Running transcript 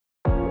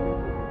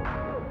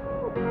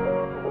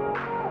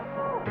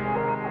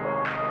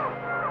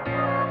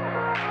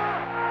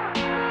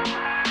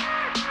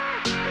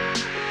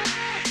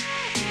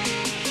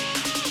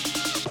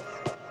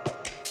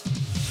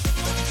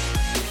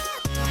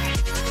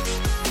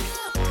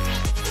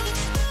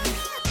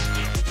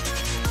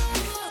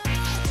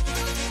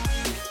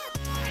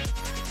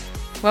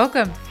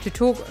Welcome to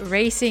Talk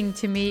Racing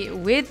to Me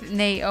with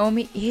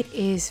Naomi. It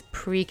is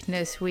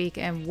Preakness week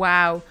and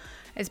wow,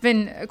 it's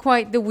been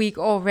quite the week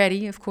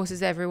already, of course,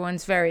 as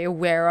everyone's very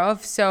aware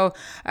of. So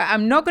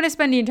I'm not going to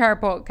spend the entire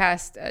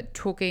podcast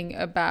talking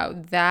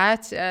about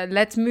that.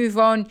 Let's move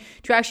on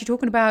to actually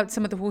talking about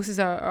some of the horses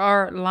that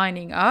are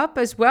lining up,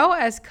 as well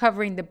as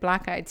covering the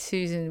Black Eyed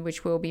Susan,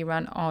 which will be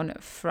run on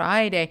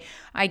Friday.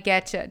 I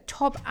get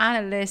top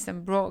analyst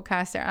and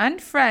broadcaster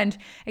and friend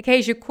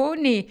Acacia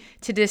Courtney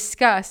to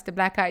discuss the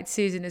Black Eyed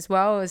Susan as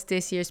well as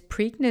this year's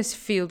Preakness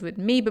field with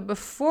me. But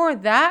before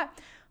that,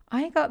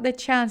 I got the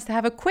chance to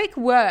have a quick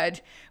word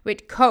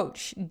with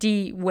Coach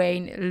D.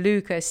 Wayne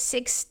Lucas,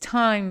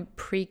 6-time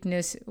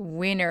Preakness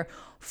winner,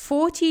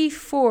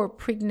 44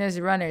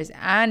 Preakness runners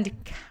and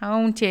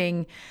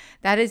counting.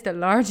 That is the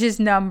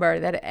largest number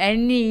that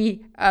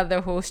any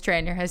other horse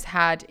trainer has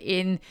had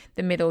in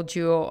the middle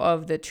jewel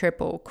of the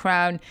Triple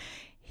Crown.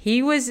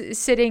 He was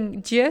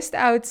sitting just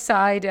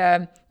outside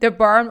the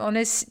barn on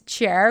his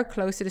chair,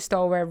 close to the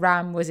stall where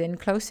Ram was in,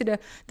 close to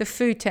the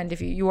food tent,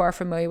 if you are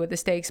familiar with the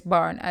Stakes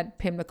barn at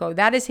Pimlico.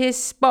 That is his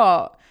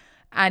spot,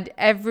 and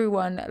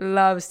everyone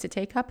loves to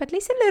take up at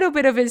least a little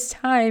bit of his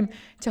time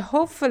to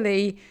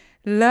hopefully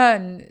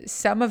learn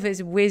some of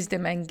his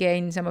wisdom and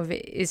gain some of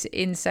his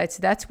insights.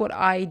 That's what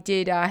I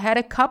did. I had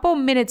a couple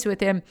minutes with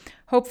him.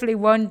 Hopefully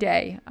one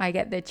day I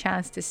get the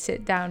chance to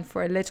sit down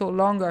for a little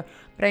longer.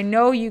 But I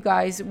know you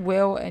guys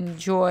will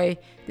enjoy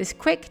this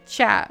quick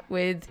chat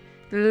with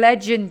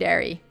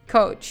legendary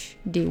Coach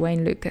D.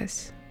 Wayne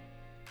Lucas.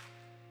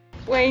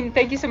 Wayne,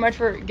 thank you so much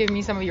for giving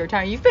me some of your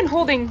time. You've been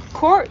holding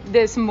court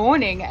this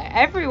morning.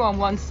 Everyone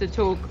wants to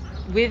talk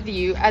with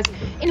you, as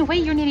in a way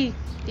you're nearly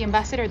the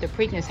ambassador of the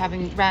Preakness,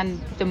 having ran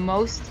the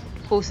most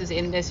horses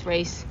in this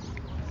race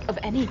of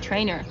any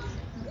trainer.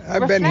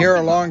 I've been here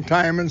a long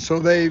time, and so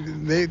they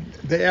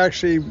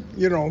actually,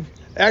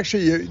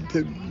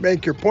 to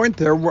make your point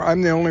there,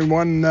 I'm the only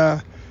one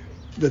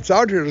that's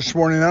out here this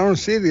morning. I don't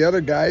see the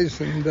other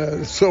guys,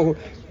 and so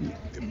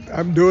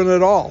I'm doing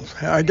it all.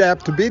 I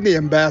have to be the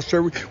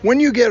ambassador. When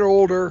you get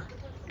older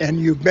and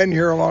you've been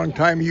here a long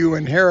time, you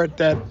inherit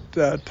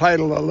that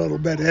title a little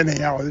bit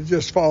anyhow. It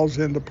just falls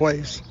into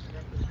place.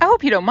 I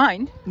hope you don't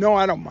mind. No,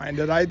 I don't mind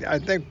it. I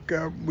think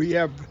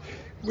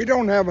we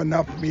don't have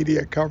enough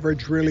media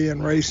coverage really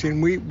in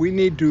racing. We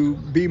need to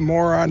be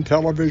more on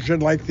television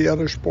like the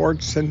other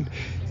sports, and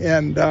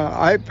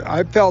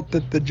I felt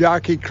that the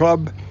Jockey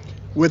Club,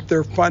 with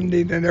their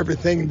funding and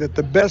everything, that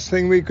the best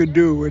thing we could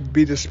do would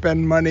be to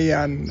spend money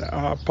on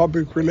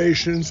public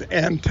relations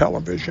and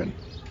television.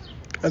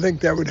 I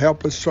think that would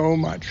help us so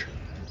much.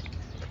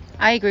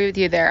 I agree with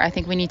you there. I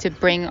think we need to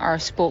bring our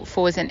sport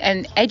forward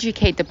and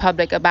educate the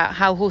public about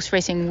how horse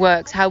racing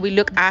works, how we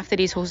look after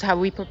these horses, how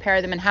we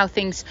prepare them, and how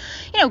things,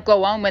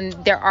 go on when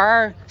there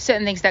are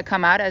certain things that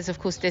come out, as of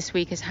course this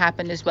week has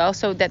happened as well,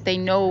 so that they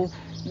know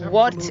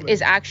what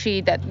is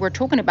actually that we're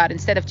talking about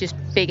instead of just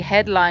big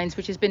headlines,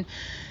 which has been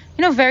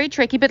very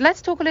tricky. But let's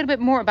talk a little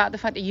bit more about the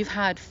fact that you've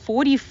had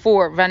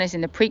 44 runners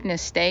in the Preakness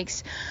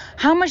Stakes.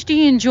 How much do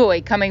you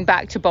enjoy coming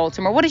back to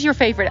Baltimore? What is your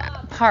favorite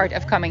part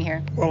of coming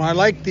here? Well, I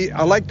like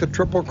the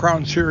Triple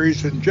Crown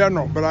series in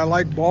general, but I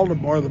like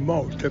Baltimore the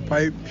most.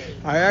 I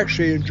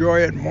actually enjoy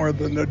it more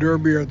than the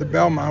Derby or the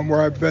Belmont,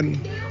 where I've been,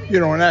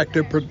 an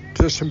active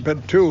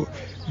participant too.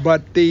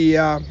 But the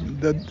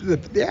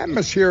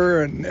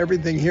atmosphere and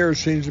everything here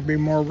seems to be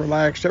more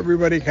relaxed.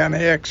 Everybody kind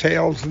of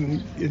exhales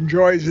and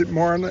enjoys it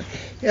more.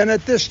 And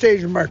at this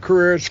stage of my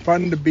career, it's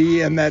fun to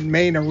be in that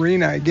main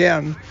arena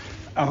again.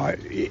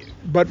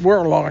 But we're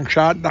a long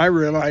shot, and I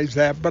realize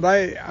that. But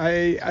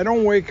I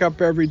don't wake up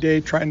every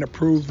day trying to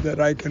prove that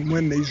I can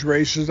win these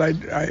races. I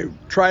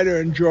try to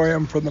enjoy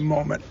them for the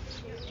moment.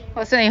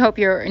 Well, I certainly hope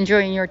you're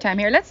enjoying your time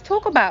here. Let's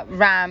talk about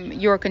Ram,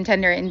 your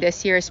contender in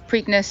this year's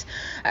Preakness.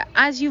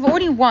 As you've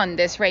already won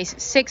this race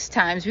 6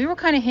 times, we were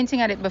kind of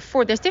hinting at it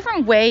before. There's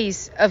different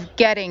ways of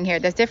getting here.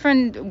 There's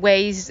different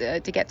ways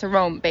to get to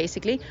Rome,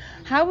 basically.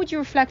 How would you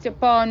reflect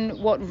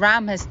upon what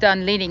Ram has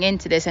done leading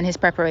into this and his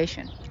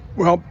preparation?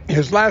 Well,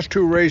 his last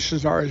 2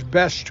 races are his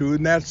best 2,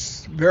 and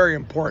that's very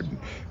important.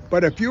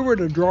 But if you were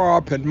to draw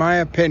up, in my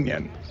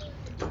opinion,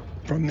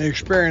 from the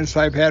experience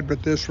I've had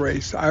with this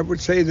race, I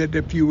would say that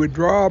if you would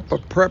draw up a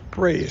prep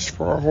race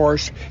for a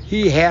horse,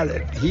 he had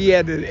it. He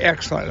had it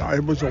excellent.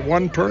 It was a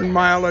 1-turn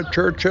mile at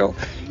Churchill.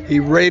 He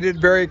rated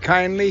very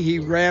kindly. He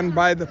ran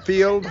by the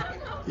field.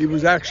 He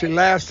was actually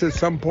last at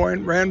some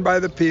point, ran by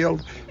the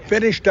field,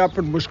 finished up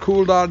and was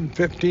cooled out in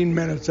 15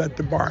 minutes at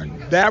the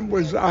barn. That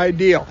was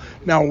ideal.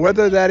 Now,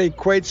 whether that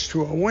equates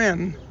to a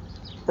win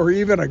or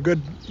even a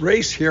good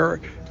race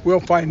here, we'll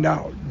find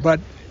out. But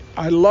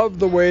I love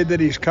the way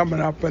that he's coming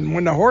up, and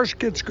when the horse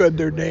gets good,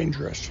 they're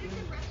dangerous.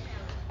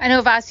 I know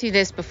I've asked you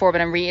this before, but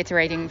I'm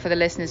reiterating for the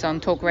listeners on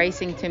Talk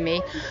Racing to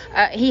me.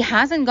 He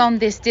hasn't gone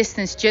this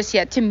distance just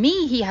yet. To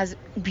me, he has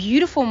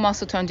beautiful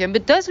muscle tone to him,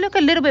 but does look a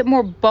little bit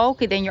more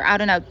bulky than your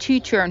out-and-out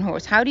 2-turn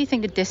horse. How do you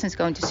think the distance is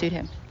going to suit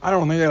him? I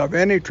don't think he'll have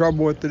any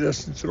trouble with the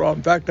distance at all.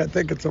 In fact, I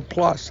think it's a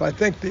plus. I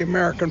think the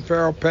American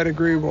Pharoah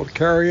pedigree will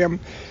carry him.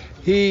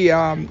 He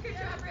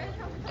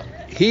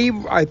he,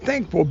 I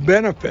think, will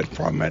benefit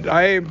from it.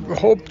 I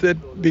hope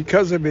that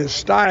because of his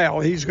style,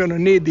 he's going to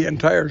need the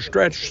entire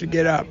stretch to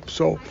get up.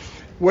 So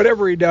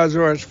whatever he does,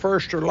 or it's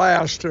first or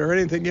last or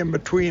anything in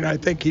between, I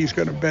think he's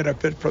going to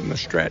benefit from the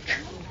stretch.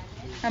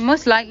 And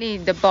most likely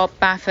the Bob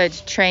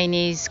Baffert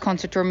trainees,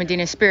 Constructor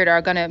Medina Spirit,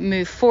 are going to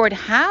move forward.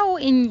 How,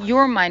 in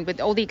your mind,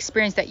 with all the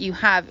experience that you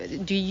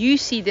have, do you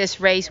see this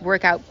race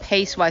work out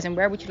pace-wise, and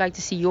where would you like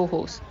to see your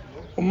horse?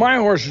 Well, my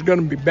horse is going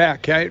to be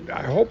back. I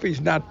hope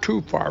he's not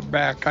too far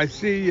back. I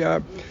see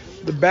the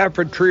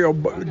Baffert trio,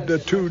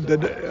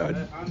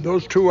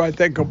 those two I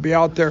think will be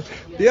out there.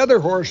 The other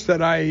horse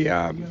that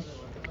I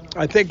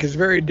think is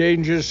very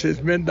dangerous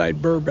is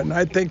Midnight Bourbon.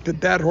 I think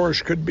that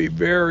horse could be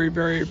very,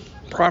 very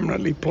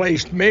prominently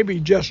placed, maybe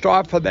just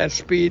off of that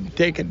speed,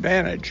 take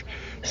advantage.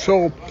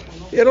 So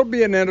it'll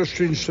be an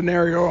interesting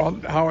scenario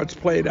how it's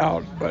played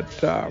out,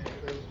 but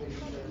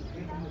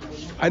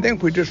I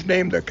think we just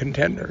named the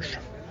contenders.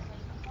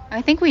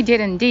 I think we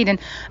did indeed. And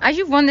as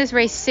you've won this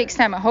race 6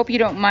 times, I hope you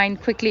don't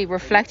mind quickly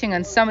reflecting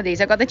on some of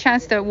these. I got the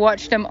chance to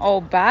watch them all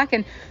back.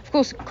 And of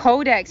course,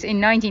 Codex in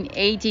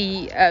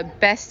 1980,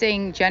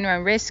 besting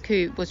Genuine Risk,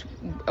 who was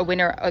a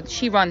winner.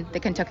 She won the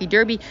Kentucky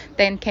Derby,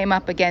 then came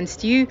up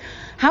against you.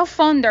 How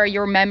fond are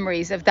your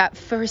memories of that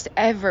first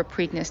ever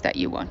Preakness that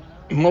you won?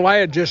 Well, I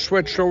had just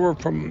switched over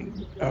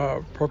from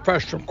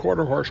professional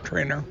quarter horse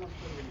trainer.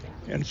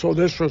 And so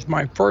this was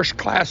my first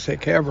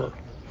classic ever.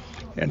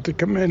 And to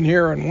come in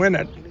here and win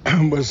it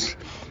was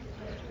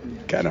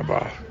kind of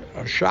a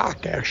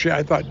shock, actually.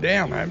 I thought,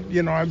 damn,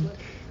 I've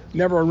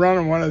never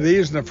run one of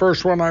these, and the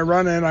first one I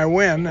run in, I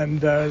win.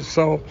 And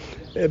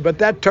but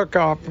that took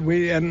off.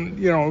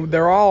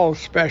 They're all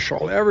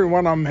special. Every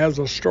one of them has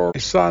a story. My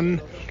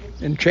son,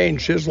 and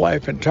changed his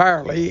life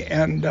entirely.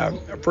 And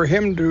for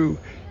him to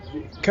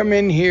come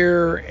in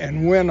here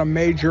and win a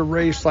major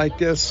race like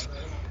this,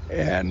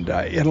 and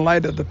in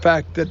light of the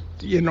fact that,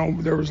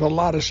 there was a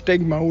lot of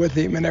stigma with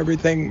him and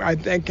everything, I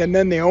think, and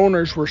then the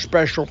owners were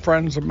special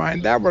friends of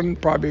mine. That one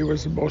probably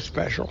was the most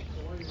special.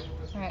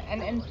 Right.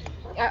 And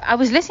I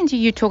was listening to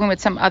you talking with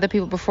some other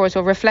people before as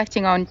well,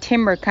 reflecting on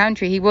Timber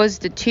Country. He was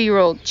the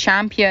 2-year-old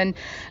champion.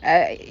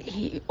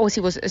 He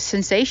also was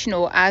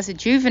sensational as a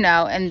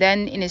juvenile, and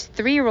then in his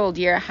 3-year-old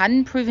year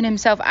hadn't proven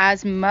himself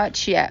as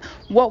much yet.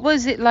 What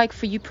was it like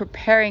for you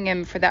preparing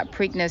him for that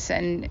Preakness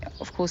and,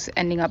 of course,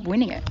 ending up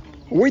winning it?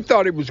 We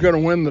thought he was going to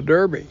win the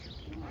Derby.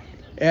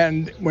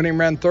 And when he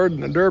ran third in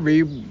the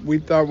Derby, we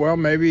thought, well,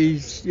 maybe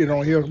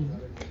he'll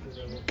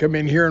come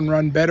in here and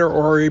run better,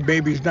 or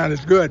maybe he's not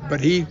as good.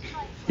 But he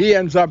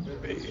ends up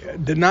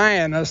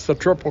denying us the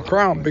Triple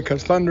Crown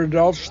because Thunder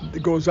Gulch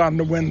goes on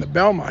to win the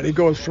Belmont. He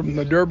goes from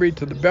the Derby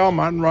to the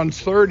Belmont and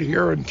runs third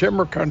here in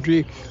Timber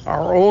Country.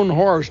 Our own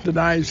horse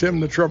denies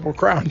him the Triple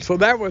Crown. So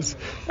that was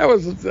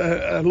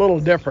a little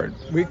different.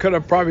 We could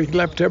have probably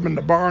left him in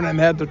the barn and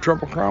had the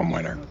Triple Crown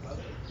winner.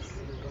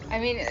 I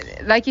mean,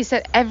 like you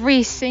said,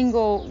 every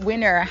single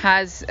winner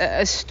has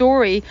a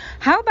story.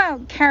 How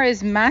about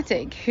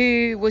Charismatic,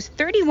 who was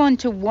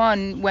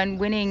 31-1 when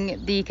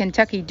winning the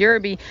Kentucky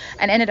Derby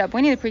and ended up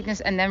winning the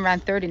Preakness and then ran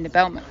third in the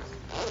Belmont?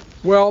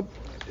 Well,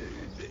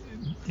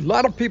 a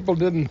lot of people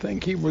didn't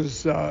think he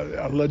was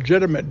a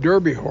legitimate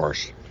Derby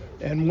horse.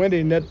 And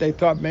winning it, they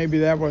thought maybe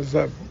that was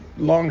a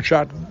long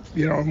shot,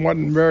 and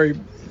wasn't very,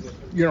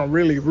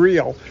 really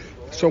real.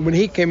 So when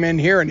he came in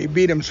here and he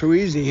beat him so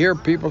easy here,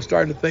 people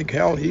started to think,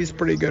 hell, he's a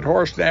pretty good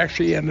horse. It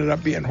actually ended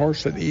up being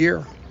Horse of the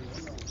Year.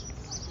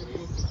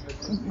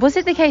 Was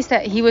it the case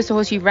that he was the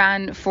horse you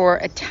ran for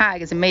a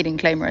tag as a maiden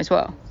claimer as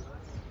well?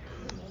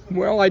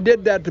 Well, I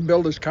did that to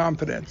build his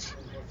confidence.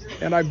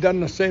 And I've done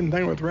the same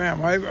thing with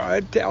Ram.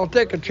 I'll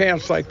take a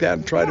chance like that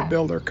and try to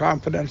build their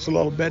confidence a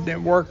little bit.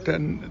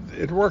 And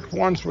it worked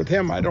once with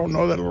him. I don't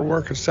know that it'll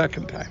work a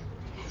second time.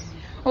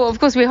 Well,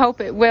 of course, we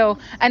hope it will.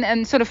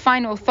 And sort of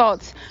final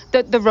thoughts,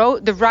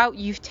 the route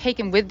you've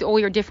taken with all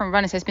your different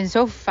runners has been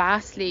so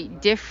vastly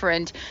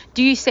different.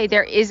 Do you say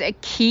there is a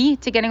key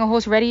to getting a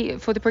horse ready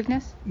for the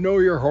Preakness? Know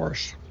your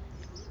horse.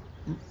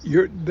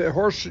 You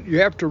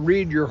have to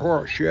read your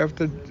horse. You have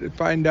to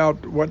find out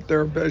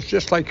it's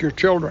just like your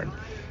children.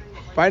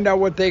 Find out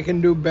what they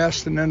can do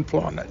best and then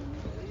flown it.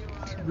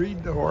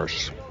 Read the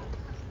horse.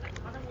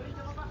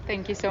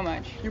 Thank you so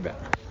much. You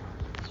bet.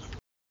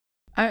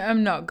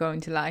 I'm not going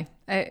to lie.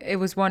 It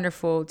was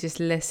wonderful just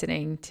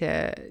listening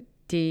to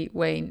D.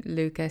 Wayne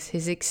Lukas,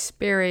 his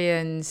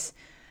experience,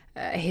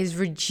 his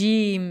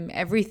regime,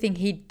 everything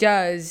he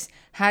does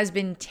has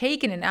been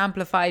taken and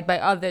amplified by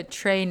other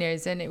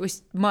trainers. And it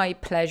was my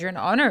pleasure and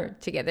honor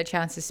to get the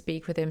chance to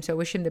speak with him. So I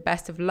wish him the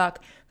best of luck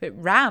with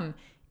Ram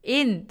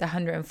in the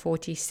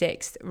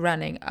 146th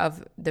running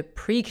of the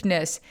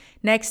Preakness.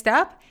 Next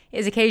up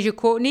is Acacia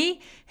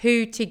Courtney,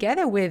 who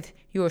together with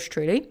yours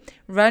truly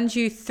runs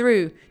you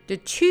through the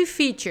 2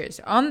 features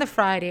on the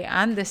Friday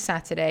and the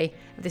Saturday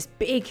of this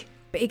big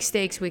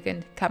stakes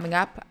weekend coming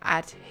up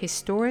at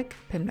historic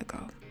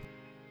Pimlico.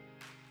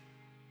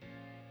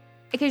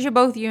 Acacia,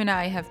 both you and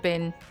I have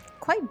been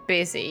quite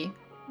busy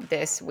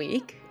this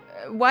week.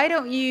 why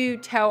don't you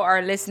tell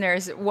our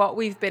listeners what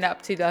we've been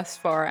up to thus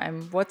far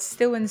and what's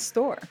still in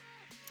store?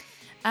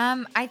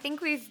 I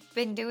think we've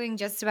been doing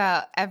just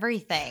about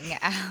everything.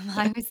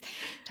 I was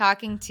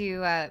talking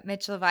to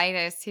Mitch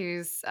Levitis,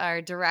 who's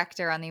our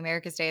director on the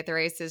America's Day at the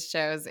Races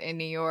shows in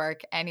New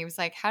York, and he was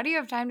like, "How do you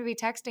have time to be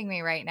texting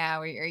me right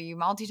now? Are you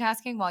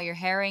multitasking while you're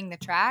harrying the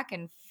track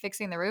and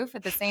fixing the roof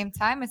at the same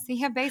time?" I said,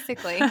 "Yeah,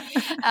 basically."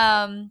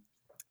 um,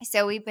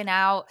 so we've been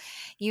out,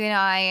 you and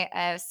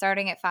I,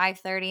 starting at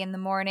 5:30 in the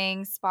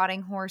morning,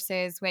 spotting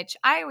horses, which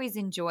I always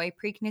enjoy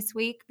Preakness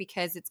Week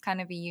because it's kind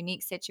of a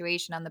unique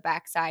situation on the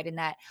backside in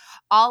that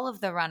all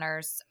of the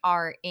runners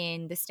are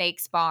in the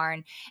stakes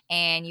barn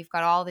and you've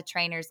got all the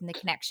trainers and the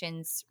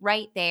connections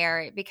right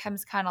there. It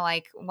becomes kind of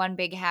like one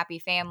big happy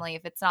family.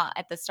 If it's not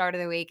at the start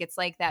of the week, it's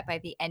like that by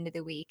the end of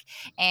the week.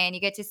 And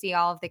you get to see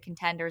all of the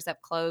contenders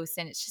up close,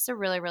 and it's just a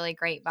really, really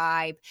great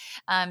vibe.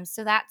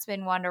 So that's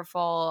been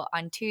wonderful.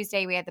 On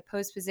Tuesday, we had the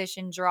post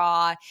position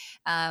draw,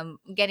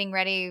 getting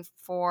ready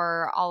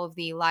for all of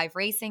the live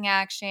racing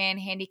action,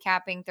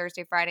 handicapping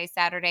Thursday, Friday,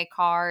 Saturday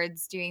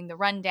cards, doing the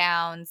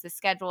rundowns, the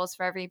schedules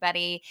for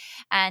everybody,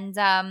 and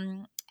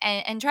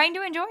trying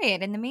to enjoy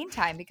it in the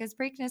meantime because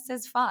Preakness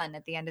is fun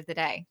at the end of the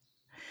day.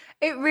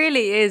 It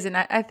really is. And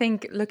I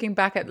think looking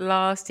back at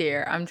last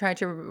year, I'm trying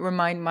to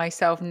remind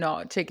myself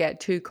not to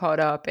get too caught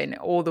up in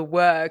all the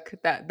work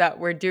that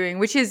we're doing,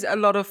 which is a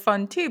lot of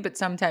fun too. But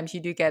sometimes you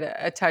do get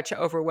a touch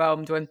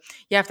overwhelmed when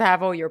you have to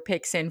have all your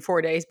picks in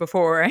 4 days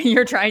before and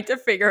you're trying to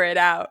figure it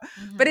out.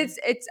 But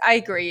I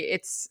agree.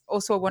 It's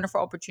also a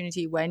wonderful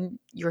opportunity when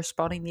you're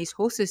spotting these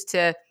horses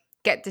to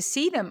get to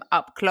see them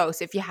up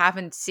close if you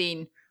haven't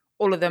seen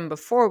all of them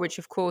before, which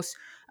of course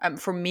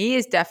for me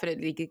is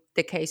definitely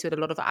the case with a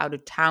lot of out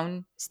of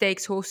town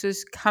stakes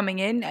horses coming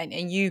in,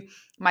 and you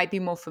might be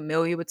more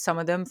familiar with some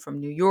of them from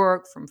New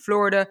York, from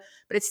Florida,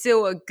 but it's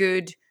still a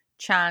good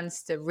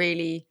chance to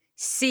really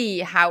see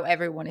how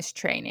everyone is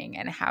training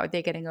and how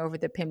they're getting over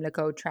the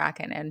Pimlico track,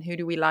 and who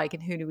do we like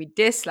and who do we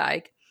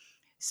dislike.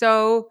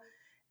 So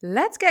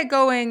let's get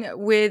going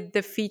with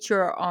the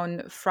feature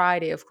on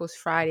Friday. Of course,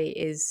 Friday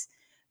is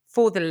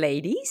for the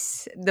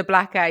ladies, the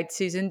Black Eyed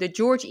Susan, the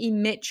George E.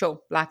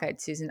 Mitchell Black Eyed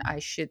Susan, I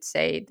should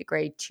say, the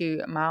grade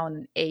 2 mile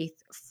and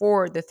 8th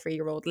for the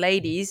 3-year-old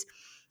ladies.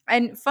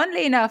 And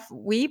funnily enough,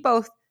 we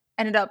both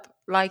ended up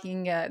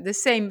liking the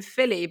same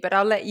filly, but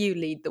I'll let you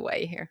lead the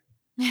way here.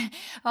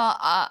 Well,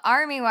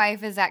 Army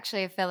Wife is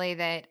actually a filly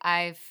that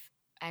I've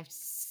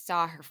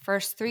saw her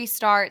first 3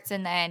 starts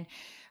and then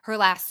her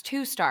last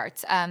 2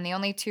 starts. The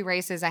only 2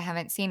 races I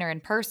haven't seen her in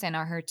person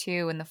are her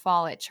 2 in the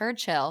fall at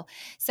Churchill.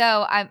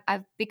 So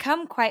I've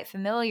become quite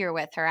familiar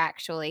with her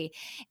actually.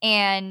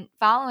 And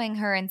following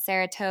her in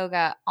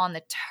Saratoga on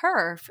the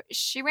turf,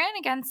 she ran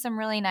against some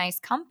really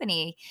nice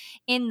company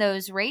in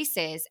those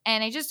races.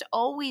 And I just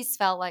always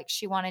felt like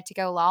she wanted to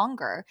go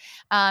longer.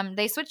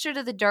 They switched her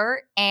to the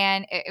dirt,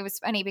 and it was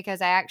funny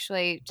because I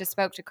actually just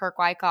spoke to Kirk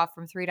Wyckoff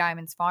from Three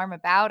Diamonds Farm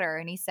about her,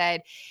 and he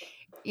said,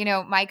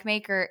 Mike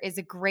Maker is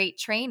a great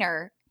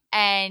trainer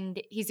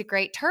and he's a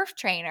great turf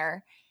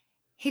trainer.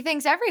 He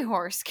thinks every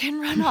horse can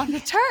run on the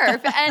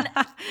turf, and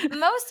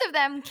most of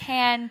them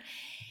can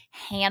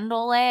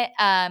handle it.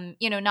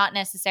 Not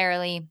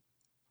necessarily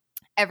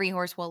every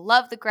horse will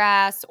love the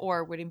grass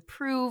or would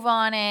improve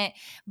on it.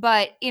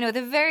 But,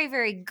 the very,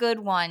 very good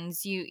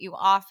ones you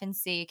often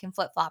see can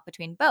flip-flop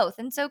between both.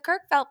 And so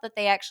Kirk felt that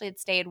they actually had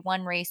stayed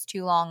one race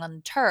too long on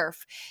the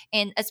turf,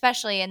 and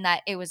especially in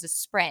that it was a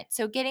sprint.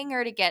 So getting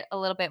her to get a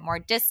little bit more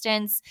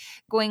distance,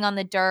 going on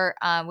the dirt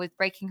with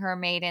breaking her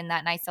maiden,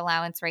 that nice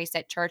allowance race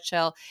at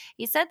Churchill.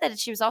 He said that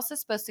she was also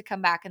supposed to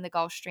come back in the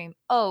Gulfstream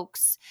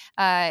Oaks.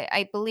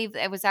 I believe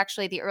it was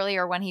actually the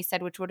earlier one he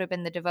said, which would have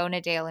been the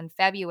Devonadale in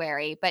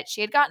February. But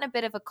she had gotten a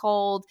bit of a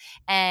cold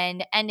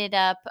and ended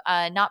up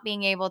not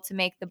being able to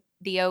make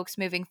the Oaks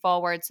moving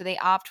forward. So they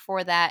opt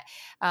for that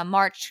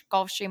March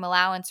Gulfstream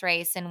allowance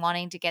race and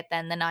wanting to get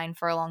then the 9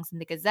 furlongs in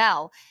the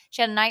Gazelle.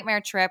 She had a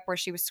nightmare trip where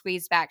she was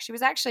squeezed back. She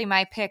was actually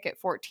my pick at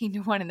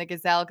 14-1 in the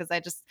Gazelle because I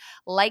just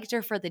liked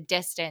her for the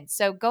distance.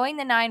 So going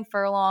the 9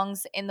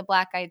 furlongs in the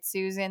Black Eyed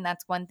Susan,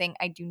 that's one thing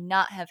I do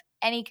not have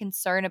any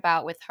concern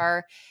about with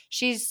her.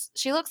 She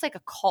looks like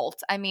a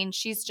colt. I mean,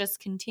 she's just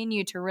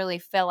continued to really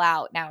fill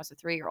out now as a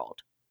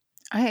 3-year-old.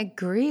 I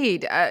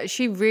agreed.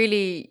 She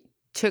really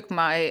took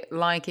my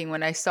liking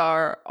when I saw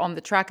her on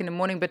the track in the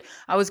morning. But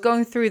I was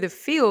going through the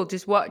field,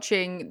 just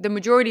watching the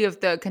majority of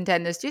the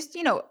contenders, just,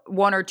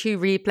 1 or 2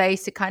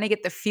 replays to kind of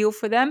get the feel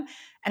for them.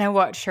 And I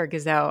watched her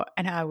Gazelle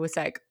and I was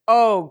like,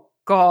 oh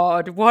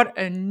God, what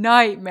a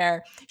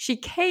nightmare. She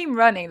came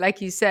running, like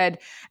you said,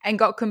 and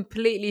got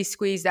completely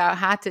squeezed out,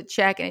 had to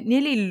check, and it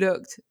nearly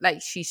looked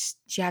like she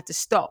had to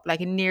stop,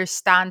 like a near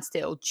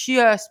standstill,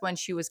 just when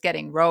she was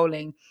getting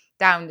rolling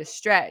down the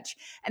stretch.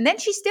 And then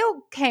she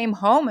still came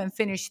home and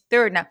finished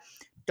 3rd. Now,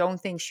 don't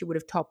think she would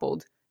have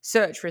toppled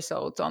search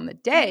results on the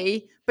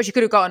day, but she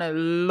could have gotten a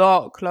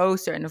lot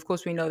closer. And of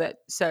course, we know that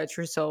search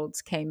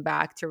results came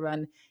back to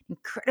run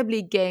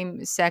incredibly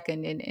game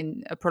second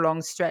in a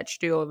prolonged stretch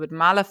duel with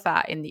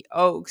Malafat in the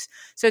Oaks.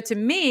 So to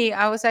me,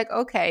 I was like,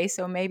 okay,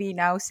 so maybe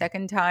now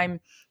second time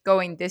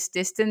going this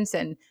distance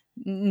and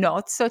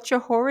not such a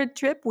horrid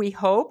trip, we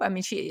hope. I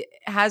mean, she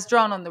has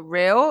drawn on the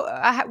rail.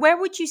 Where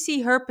would you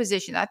see her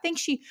position? I think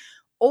she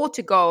ought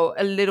to go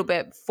a little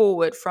bit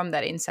forward from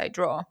that inside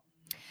draw.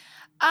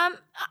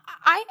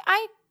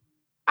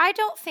 I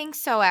don't think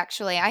so,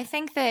 actually. I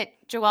think that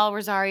Joelle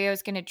Rosario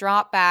is going to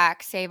drop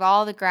back, save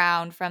all the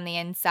ground from the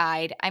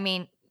inside. I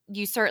mean,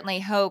 you certainly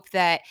hope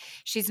that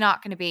she's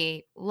not going to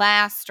be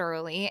last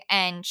early,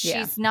 and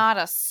she's not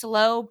a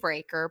slow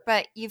breaker,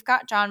 but you've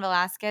got John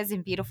Velasquez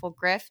and Beautiful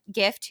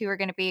Gift who are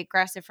going to be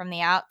aggressive from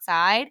the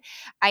outside.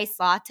 Ice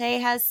Latte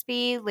has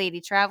speed.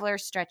 Lady Traveler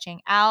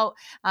stretching out.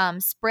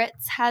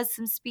 Spritz has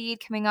some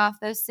speed coming off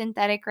those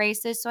synthetic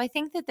races. So I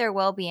think that there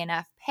will be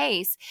enough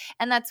pace.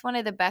 And that's one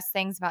of the best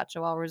things about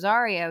Joel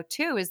Rosario,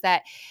 too, is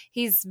that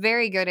he's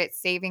very good at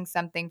saving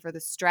something for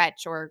the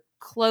stretch or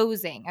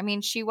closing. I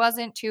mean, she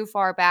wasn't too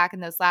far back in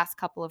those last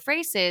couple of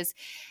races,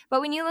 but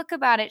when you look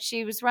about it,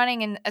 she was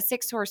running in a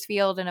 6-horse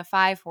field and a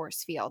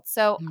 5-horse field.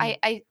 So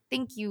I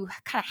think you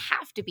kind of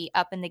have to be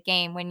up in the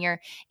game when you're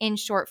in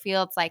short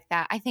fields like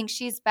that. I think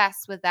she's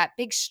best with that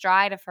big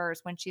stride of hers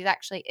when she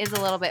actually is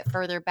a little bit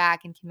further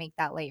back and can make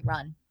that late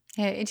run.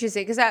 Yeah,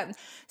 interesting.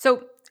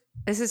 So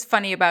this is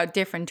funny about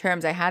different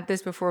terms. I had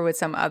this before with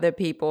some other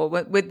people.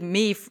 With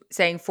me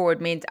saying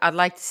forward means I'd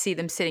like to see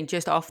them sitting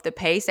just off the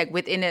pace, like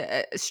within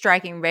a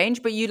striking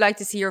range. But you'd like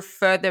to see her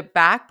further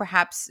back,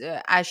 perhaps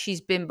as she's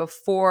been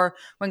before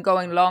when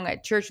going long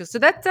at Churchill. So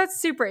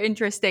that's super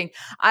interesting.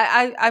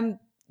 I'm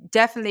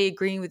definitely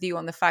agreeing with you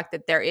on the fact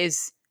that there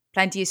is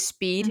plenty of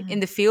speed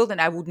in the field,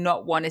 and I would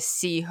not want to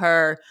see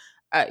her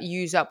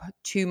use up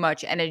too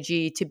much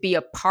energy to be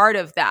a part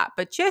of that.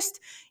 But just,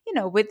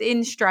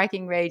 within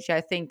striking range,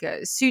 I think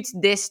suits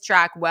this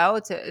track well.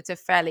 It's a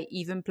fairly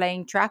even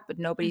playing track, but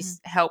nobody's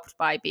helped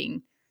by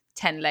being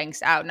 10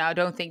 lengths out. Now, I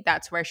don't think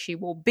that's where she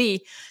will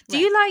be. Do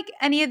you like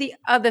any of the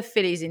other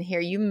fillies in here?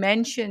 You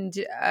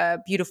mentioned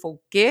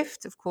Beautiful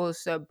Gift, of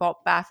course, Bob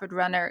Baffert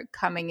runner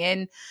coming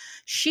in.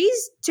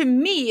 She's, to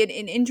me, an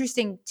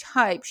interesting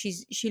type.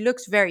 She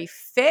looks very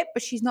fit,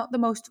 but she's not the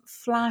most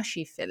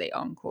flashy filly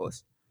on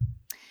course.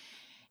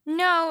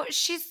 No,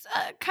 she's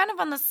kind of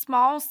on the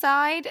small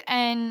side,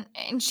 and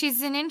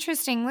she's an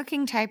interesting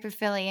looking type of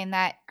filly in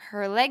that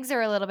her legs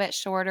are a little bit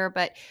shorter,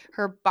 but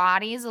her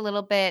body is a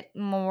little bit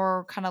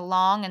more kind of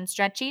long and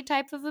stretchy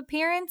type of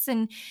appearance.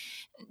 And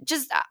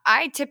just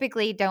I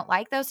typically don't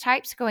like those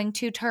types going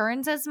 2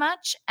 turns as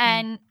much.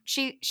 And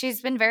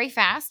she's been very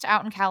fast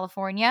out in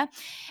California,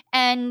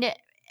 and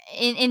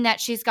in that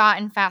she's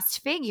gotten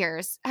fast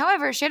figures.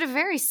 However, she had a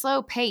very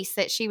slow pace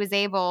that she was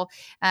able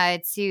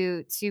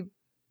to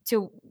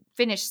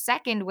finish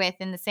second with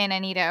in the Santa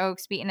Anita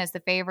Oaks, beaten as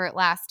the favorite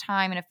last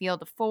time in a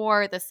field of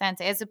 4. The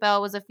Santa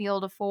Isabel was a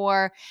field of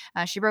 4.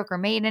 She broke her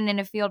maiden in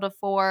a field of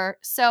 4.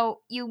 So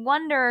you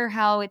wonder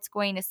how it's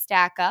going to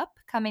stack up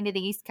coming to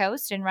the East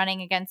Coast and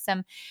running against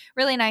some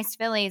really nice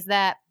fillies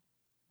that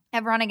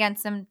have run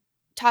against some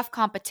tough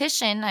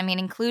competition. I mean,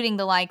 including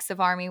the likes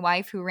of Army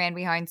Wife, who ran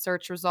behind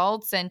search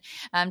results, and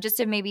just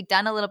have maybe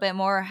done a little bit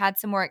more, had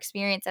some more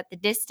experience at the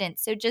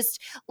distance. So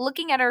just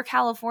looking at her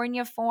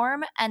California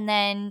form and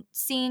then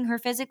seeing her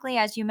physically,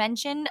 as you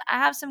mentioned, I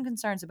have some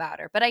concerns about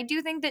her. But I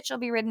do think that she'll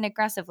be ridden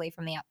aggressively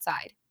from the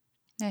outside.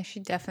 Yeah, she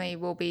definitely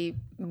will be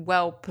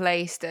well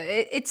placed.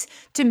 It's,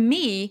 to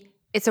me,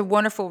 it's a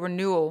wonderful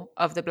renewal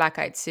of the Black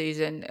Eyed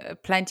Susan.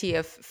 Plenty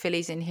of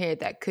fillies in here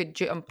that could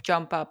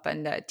jump up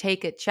and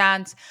take a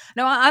chance.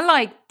 Now,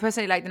 I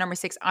personally like the number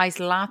 6 Ice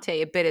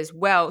Latte a bit as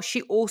well.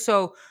 She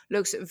also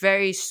looks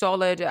very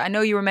solid. I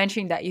know you were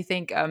mentioning that you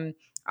think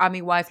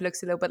Army Wife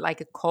looks a little bit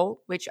like a colt,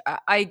 which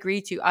I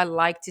agree to. I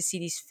like to see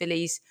these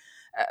fillies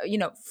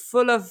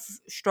full of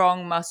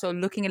strong muscle,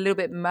 looking a little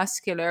bit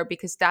muscular,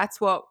 because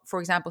that's what, for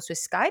example,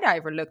 Swiss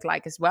Skydiver looked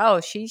like as well.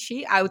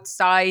 She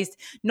outsized,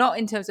 not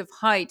in terms of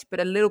height,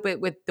 but a little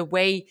bit with the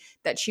way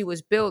that she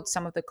was built,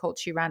 some of the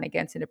colts she ran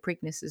against in the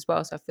Preakness as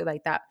well. So I feel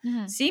like that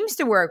seems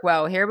to work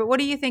well here. But what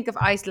do you think of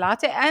Ice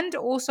Latte? And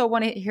also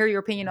want to hear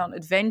your opinion on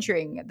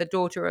Adventuring, the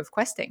daughter of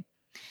Questing.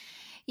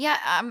 Yeah,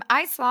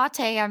 Ice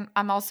Latte,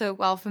 I'm also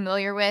well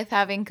familiar with,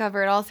 having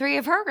covered all 3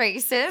 of her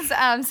races.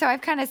 So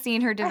I've kind of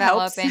seen her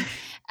develop.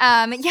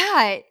 And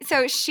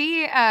so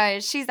she's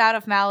out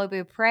of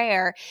Malibu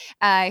Prayer,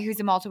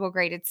 who's a multiple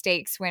graded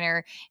stakes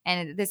winner,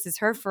 and this is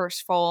her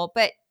first foal.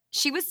 But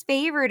she was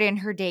favored in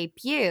her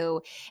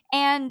debut,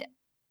 and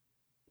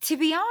to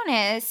be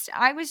honest,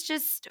 I was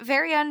just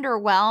very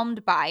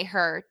underwhelmed by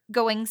her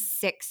going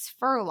 6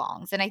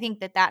 furlongs. And I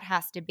think that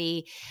has to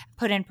be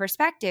put in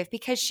perspective,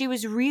 because she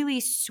was really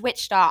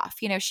switched off.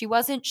 She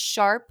wasn't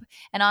sharp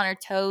and on her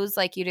toes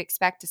like you'd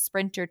expect a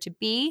sprinter to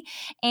be.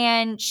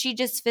 And she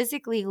just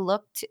physically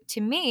looked to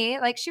me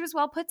like she was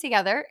well put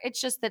together. It's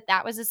just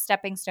that was a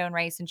stepping stone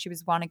race, and she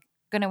was going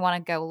to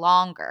want to go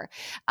longer.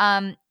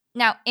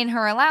 Now, in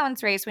her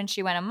allowance race, when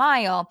she went a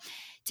mile,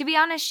 to be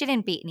honest, she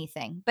didn't beat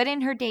anything. But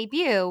in her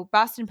debut,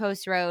 Boston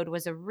Post Road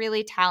was a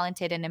really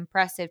talented and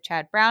impressive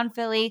Chad Brown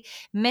filly.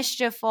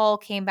 Mischiefful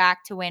came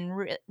back to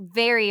win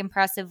very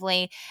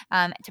impressively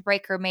to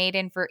break her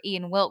maiden for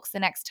Ian Wilkes the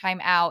next time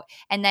out,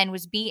 and then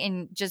was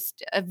beaten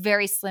just a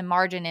very slim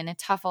margin in a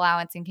tough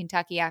allowance in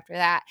Kentucky after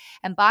that.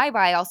 And Bye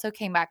Bye also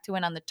came back to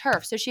win on the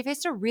turf. So she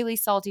faced a really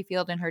salty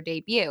field in her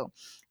debut.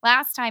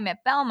 Last time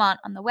at Belmont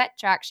on the wet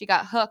track, she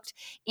got hooked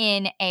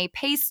in a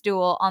pace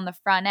duel on the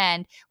front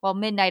end while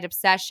Midnight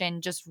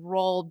Obsession just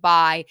rolled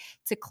by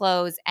to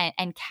close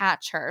and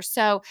catch her.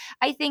 So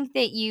I think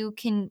that you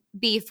can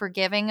be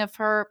forgiving of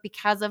her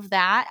because of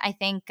that. I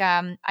think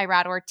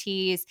Irad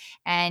Ortiz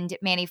and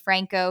Manny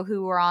Franco,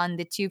 who were on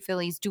the two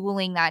fillies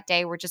dueling that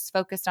day, were just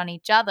focused on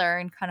each other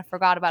and kind of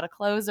forgot about a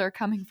closer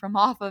coming from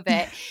off of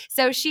it.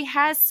 So she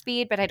has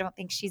speed, but I don't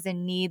think she's a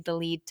need the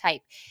lead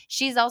type.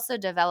 She's also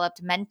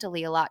developed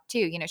mentally a lot too.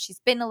 You know, she's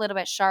been a little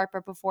bit sharper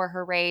before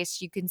her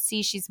race. You can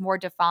see she's more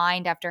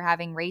defined after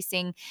having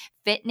racing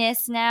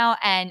fitness now.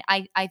 And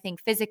I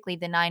think physically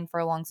the 9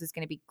 furlongs is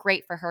going to be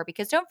great for her,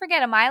 because don't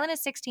forget, a mile and a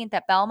 16th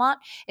at Belmont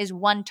is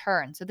 1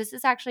 turn. So this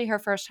is actually her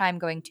first time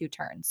going 2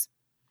 turns.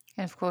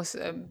 And of course,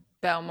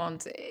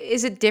 Belmont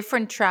is a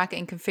different track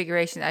in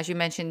configuration, as you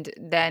mentioned,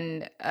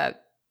 than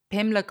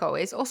Pimlico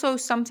is. Also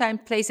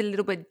sometimes plays a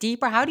little bit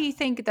deeper. How do you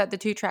think that the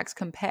two tracks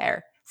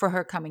compare for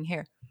her coming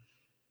here?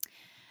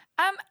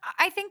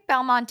 I think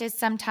Belmont is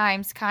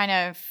sometimes kind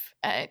of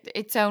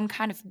its own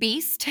kind of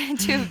beast,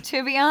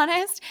 to be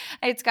honest.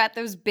 It's got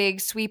those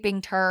big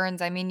sweeping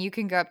turns. I mean, you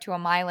can go up to a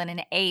mile and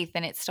an eighth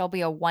and it still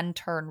be a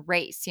 1-turn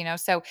race, you know?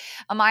 So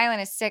a mile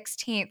and a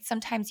 16th,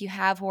 sometimes you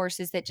have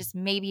horses that just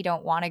maybe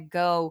don't want to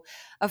go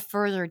a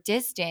further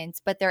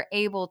distance, but they're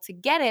able to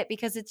get it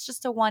because it's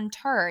just a 1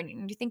 turn.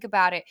 And you think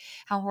about it,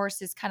 how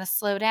horses kind of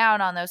slow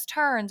down on those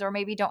turns or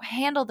maybe don't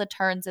handle the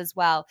turns as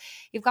well.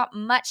 You've got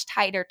much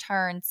tighter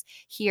turns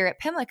here at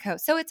Pimlico.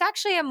 So it's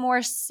actually a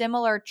more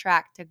similar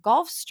track to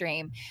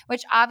Gulfstream,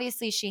 which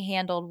obviously she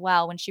handled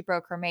well when she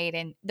broke her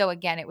maiden, though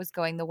again, it was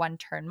going the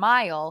 1-turn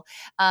mile.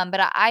 But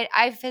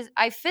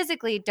I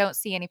physically don't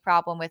see any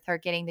problem with her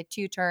getting the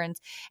 2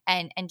 turns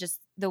and just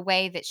the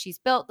way that she's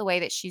built, the way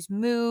that she's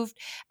moved.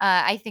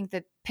 I think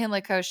that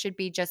Pimlico should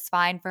be just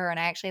fine for her. And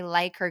I actually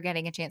like her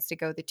getting a chance to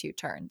go the 2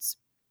 turns.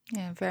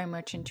 Yeah, very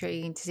much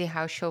intriguing to see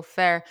how she'll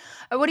fare.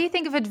 What do you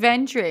think of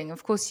Adventuring?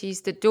 Of course,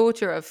 she's the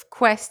daughter of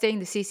Questing,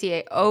 the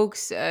CCA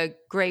Oaks,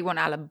 Grade 1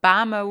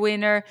 Alabama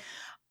winner.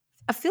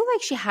 I feel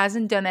like she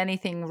hasn't done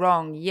anything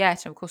wrong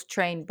yet. Of course,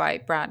 trained by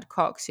Brad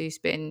Cox, who's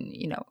been,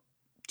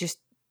 just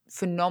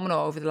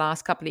phenomenal over the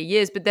last couple of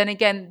years. But then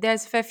again,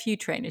 there's a fair few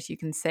trainers you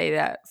can say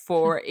that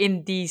for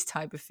in these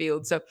type of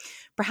fields. So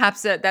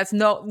perhaps that's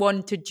not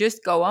one to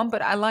just go on.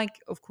 But I like,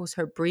 of course,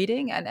 her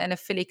breeding and a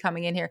filly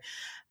coming in here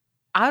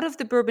out of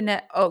the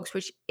Bourbonnais Oaks,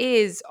 which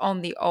is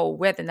on the all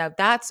weather. Now,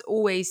 that's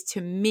always,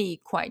 to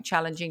me, quite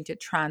challenging to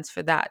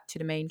transfer that to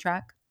the main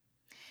track.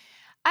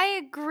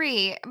 I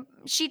agree.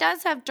 She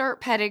does have dirt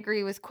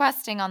pedigree with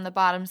Questing on the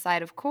bottom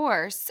side, of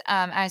course,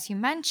 as you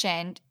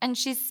mentioned. And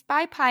she's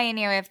by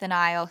Pioneer of the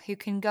Nile, who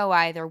can go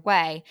either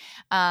way.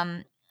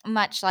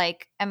 Much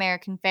like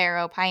American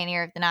Pharoah,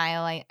 Pioneer of the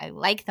Nile, I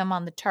like them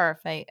on the turf.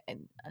 I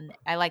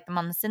like them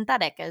on the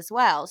synthetic as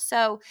well.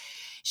 So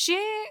she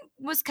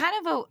was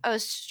kind of a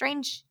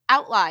strange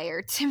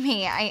outlier to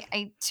me.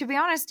 I, to be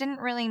honest, didn't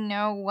really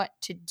know what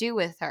to do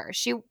with her.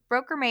 She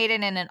broke her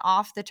maiden in an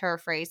off the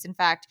turf race. In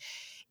fact,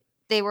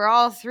 they were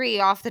all 3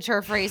 off the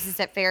turf races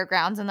at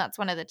fairgrounds, and that's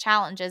one of the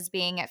challenges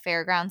being at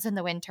fairgrounds in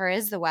the winter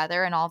is the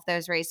weather and all of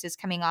those races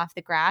coming off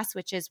the grass,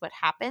 which is what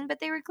happened. But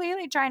they were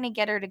clearly trying to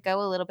get her to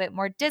go a little bit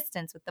more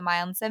distance with the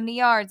mile and 70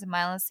 yards, a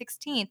mile and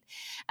 16th.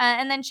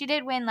 And then she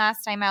did win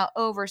last time out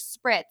over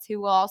Spritz, who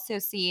we'll also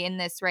see in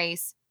this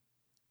race.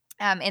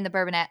 In the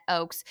Bourbonnais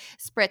Oaks,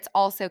 Spritz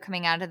also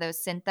coming out of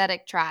those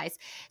synthetic tries.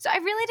 So I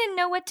really didn't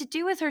know what to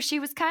do with her. She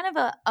was kind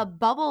of a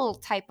bubble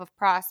type of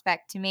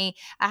prospect to me.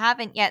 I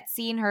haven't yet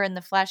seen her in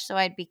the flesh, so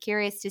I'd be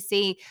curious to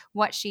see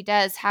what she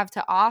does have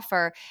to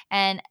offer.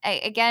 And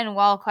again,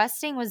 while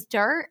Questing was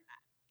dirt,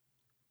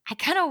 I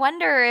kind of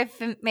wonder if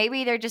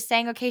maybe they're just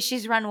saying, okay,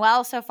 she's run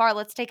well so far,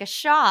 let's take a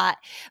shot.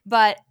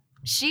 But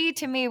she,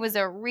 to me, was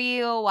a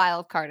real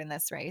wild card in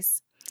this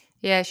race.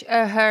 Yeah,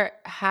 her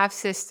half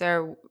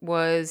sister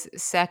was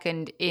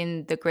second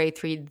in the Grade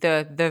 3,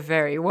 the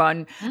very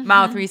one,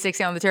 mile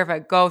 360 on the turf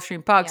at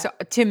Gulfstream Park. Yeah. So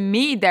to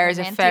me, there's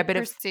a fair bit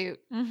pursuit.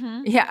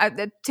 of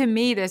yeah. To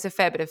me, there's a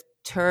fair bit of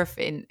turf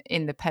in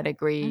the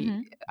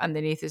pedigree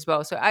underneath as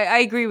well. So I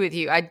agree with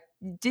you. I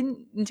didn't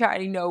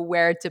entirely know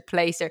where to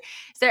place her.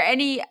 Is there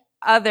any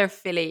other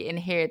filly in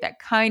here that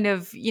kind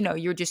of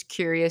you're just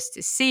curious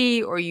to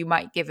see, or you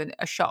might give it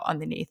a shot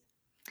underneath?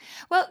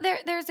 Well,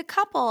 there's a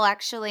couple,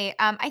 actually.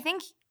 I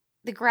think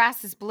The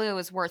Grass is Blue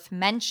is worth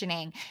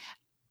mentioning.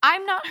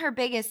 I'm not her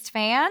biggest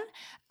fan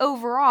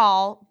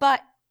overall,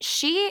 but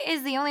she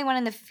is the only one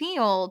in the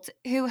field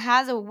who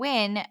has a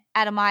win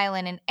at a mile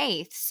and an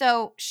eighth.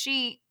 So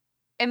she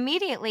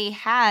immediately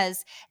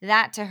has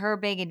that to her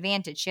big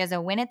advantage. She has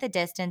a win at the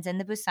distance in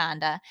the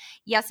Busanda.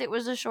 Yes, it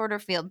was a shorter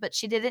field, but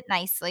she did it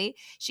nicely.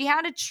 She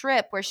had a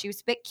trip where she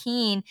was a bit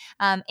keen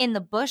in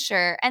the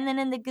Busher. And then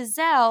in the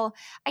Gazelle,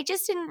 I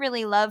just didn't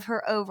really love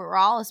her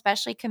overall,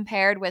 especially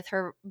compared with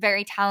her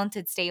very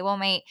talented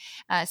stablemate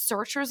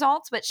search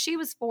results. But she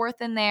was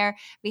fourth in there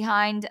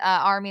behind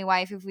Army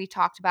Wife, if we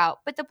talked about.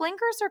 But the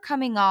blinkers are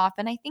coming off,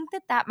 and I think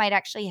that might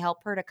actually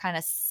help her to kind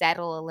of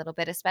settle a little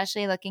bit,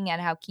 especially looking at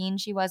how keen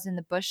she was in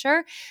the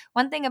Busher.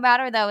 One thing about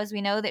her, though, is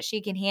we know that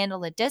she can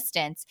handle a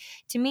distance.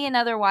 To me,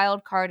 another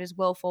wild card is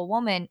Willful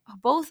Woman.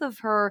 Both of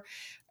her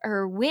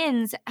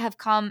wins have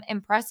come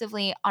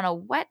impressively on a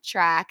wet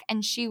track,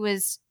 and she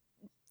was,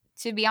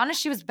 to be honest,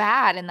 she was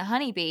bad in the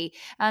Honeybee.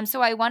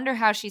 So I wonder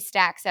how she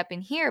stacks up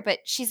in here, but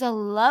she's a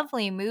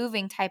lovely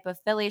moving type of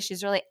filly.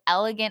 She's really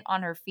elegant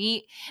on her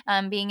feet,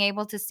 being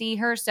able to see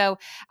her. So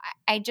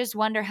I just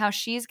wonder how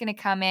she's going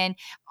to come in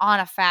on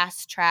a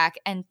fast track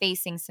and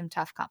facing some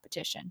tough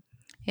competition.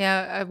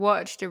 Yeah, I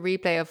watched a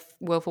replay of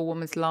Willful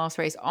Woman's last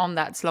race on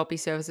that sloppy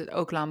surface at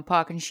Oakland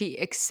Park, and she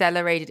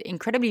accelerated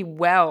incredibly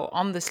well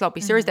on the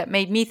sloppy surface. That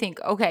made me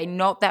think, okay,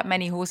 not that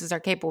many horses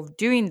are capable of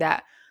doing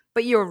that.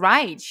 But you're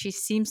right. She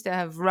seems to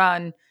have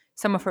run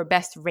some of her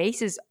best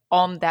races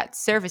on that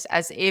surface,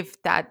 as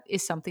if that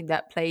is something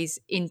that plays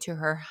into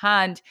her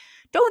hand.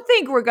 Don't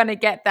think we're going to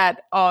get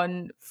that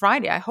on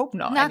Friday. I hope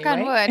not. Knock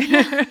anyway. on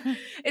wood.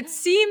 It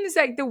seems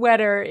like the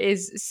weather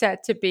is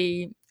set to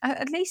be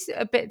at least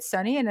a bit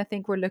sunny. And I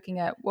think we're looking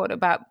at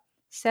about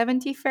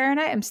 70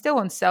 Fahrenheit. I'm still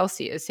on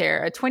Celsius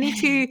here,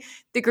 22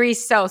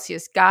 degrees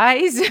Celsius,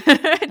 guys.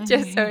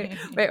 Just so,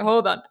 wait,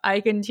 hold on.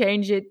 I can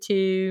change it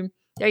to,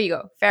 there you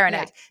go,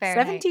 Fahrenheit. Yeah,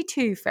 Fahrenheit.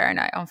 72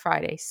 Fahrenheit on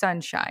Friday,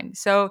 sunshine.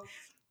 So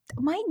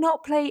might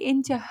not play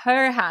into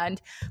her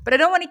hand, but I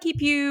don't want to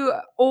keep you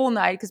all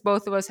night because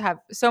both of us have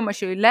so much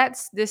to do.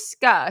 Let's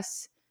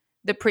discuss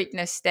the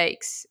Preakness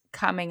Stakes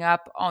coming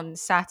up on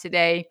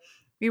Saturday.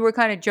 We were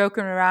kind of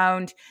joking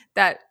around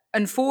that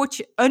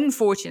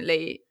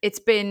unfortunately it's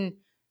been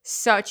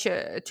such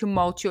a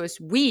tumultuous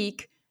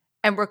week,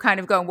 and we're kind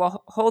of going,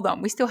 well, hold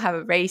on, we still have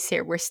a race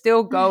here, we're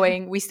still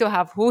going, we still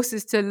have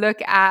horses to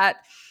look at.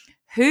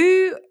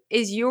 Who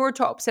is your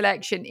top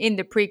selection in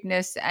the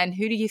Preakness, and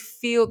who do you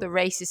feel the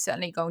race is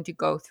certainly going to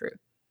go through?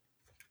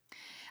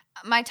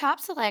 My top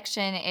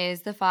selection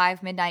is the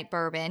 5 Midnight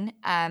Bourbon.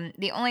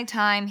 The only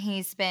time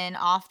he's been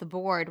off the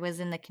board was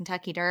in the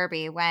Kentucky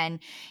Derby when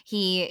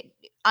he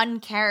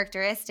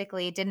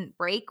uncharacteristically didn't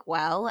break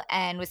well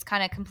and was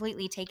kind of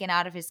completely taken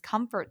out of his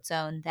comfort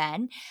zone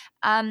then.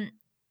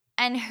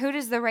 And who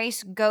does the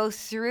race go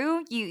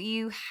through?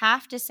 You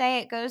have to say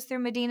it goes through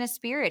Medina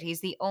Spirit.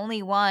 He's the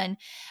only one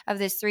of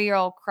this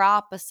 3-year-old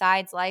crop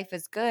besides Life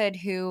is Good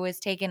who was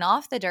taken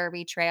off the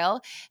Derby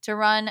trail to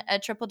run a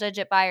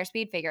triple-digit Beyer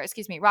speed figure.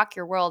 Rock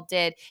Your World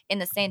did in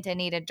the Santa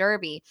Anita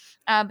Derby.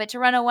 But to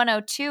run a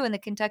 102 in the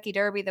Kentucky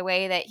Derby the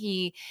way that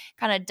he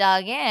kind of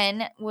dug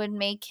in would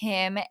make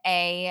him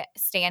a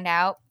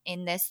standout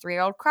in this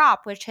 3-year-old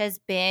crop, which has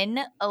been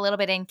a little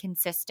bit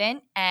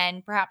inconsistent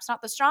and perhaps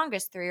not the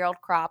strongest 3-year-old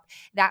crop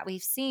that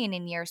we've seen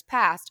in years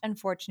past.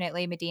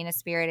 Unfortunately, Medina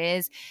Spirit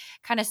is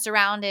kind of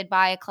surrounded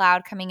by a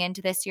cloud coming into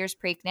this year's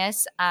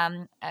Preakness.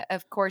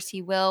 Of course,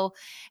 he will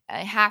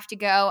have to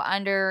go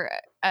under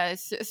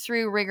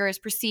through rigorous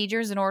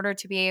procedures in order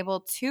to be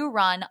able to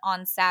run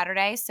on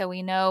Saturday. So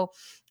we know,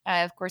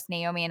 of course,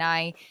 Naomi and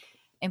I,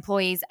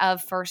 employees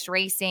of First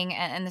Racing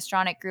and the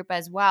Stronach Group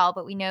as well.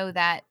 But we know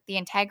that the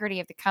integrity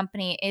of the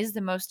company is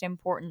the most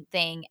important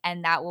thing,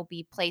 and that will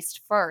be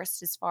placed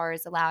first as far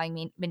as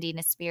allowing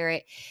Medina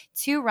Spirit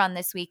to run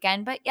this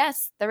weekend. But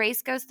yes, the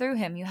race goes through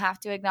him. You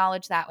have to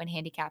acknowledge that when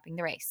handicapping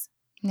the race.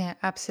 Yeah,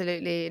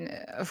 absolutely. And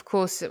of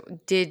course,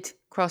 it did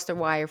cross the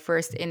wire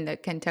first in the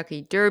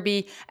Kentucky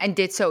Derby and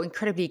did so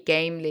incredibly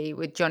gamely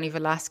with Johnny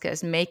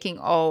Velasquez making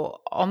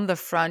all on the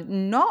front,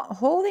 not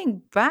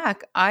holding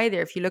back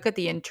either. If you look at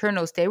the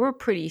internals, they were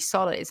pretty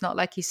solid. It's not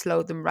like he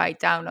slowed them right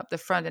down up the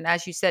front. And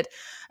as you said,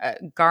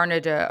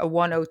 garnered a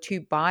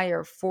 102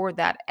 Beyer for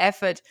that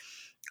effort.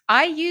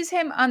 I use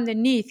him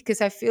underneath because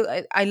I feel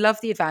I love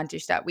the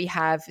advantage that we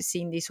have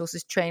seen these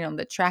horses train on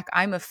the track.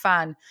 I'm a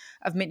fan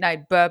of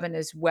Midnight Bourbon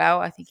as well.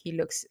 I think he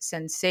looks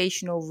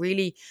sensational.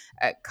 Really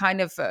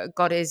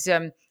got his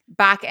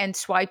back end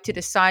swipe to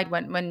the side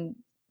when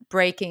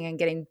braking and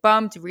getting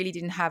bumped. Really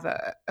didn't have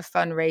a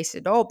fun race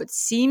at all, but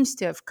seems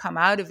to have come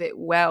out of it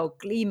well.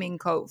 Gleaming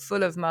coat,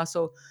 full of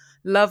muscle.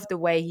 Love the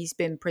way he's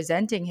been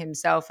presenting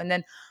himself. And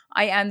then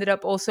I ended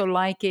up also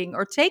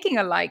taking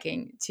a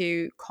liking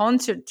to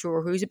Concert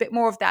Tour, who's a bit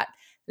more of that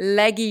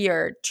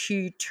leggier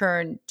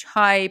two-turn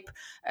type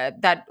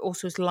that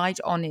also is light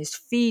on his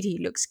feet. He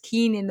looks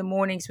keen in the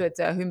mornings with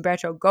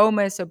Humberto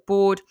Gomez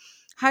aboard.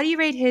 How do you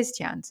rate his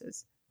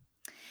chances?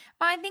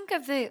 I think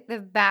of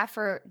the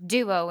Baffer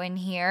duo in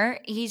here.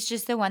 He's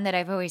just the one that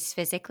I've always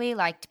physically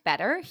liked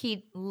better.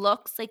 He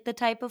looks like the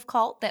type of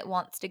colt that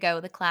wants to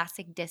go the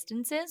classic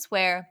distances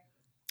where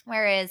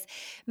Whereas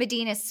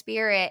Medina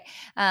Spirit,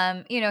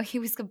 he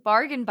was a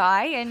bargain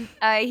buy, and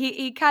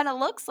he kind of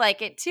looks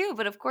like it too.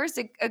 But of course,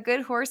 a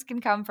good horse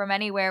can come from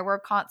anywhere. Where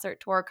Concert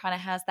Tour kind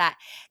of has that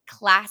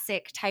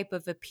classic type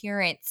of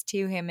appearance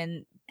to him,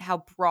 and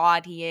how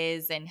broad he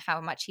is and how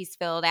much he's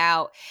filled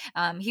out.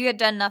 He had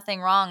done nothing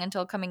wrong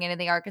until coming into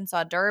the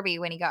Arkansas Derby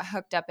when he got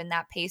hooked up in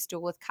that pace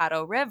duel with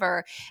Caddo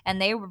River,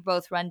 and they were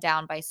both run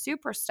down by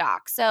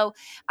Superstock. So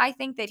I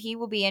think that he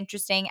will be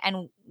interesting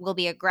and will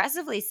be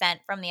aggressively sent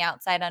from the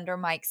outside under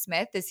Mike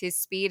Smith, as his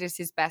speed is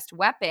his best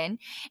weapon.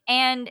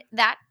 And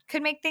that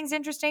could make things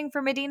interesting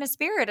for Medina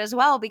Spirit as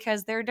well,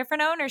 because they're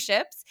different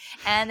ownerships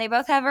and they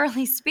both have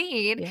early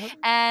speed. Yep.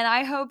 And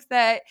I hope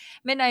that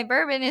Midnight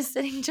Bourbon is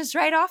sitting just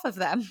right off of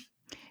them.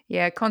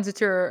 Yeah,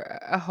 Concertor,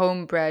 a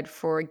homebred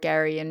for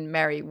Gary and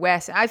Mary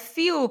West. I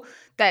feel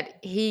that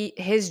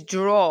his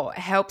draw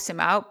helps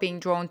him out, being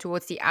drawn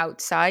towards the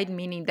outside,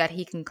 meaning that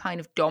he can kind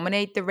of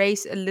dominate the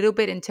race a little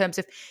bit in terms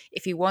of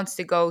if he wants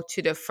to go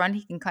to the front,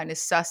 he can kind of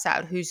suss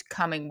out who's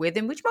coming with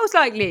him, which most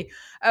likely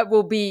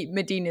will be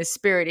Medina's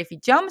Spirit if he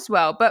jumps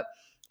well. But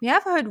we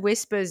have heard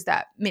whispers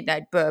that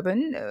Midnight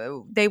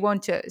Bourbon, they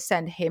want to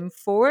send him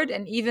forward,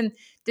 and even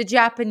the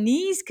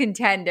Japanese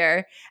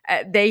contender,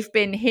 they've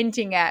been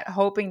hinting at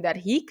hoping that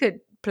he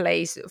could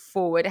place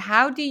forward.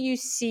 How do you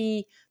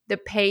see the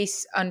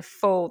pace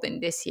unfold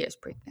in this year's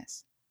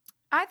Preakness?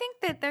 I think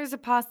that there's a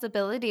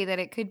possibility that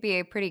it could be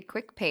a pretty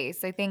quick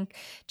pace. I think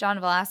John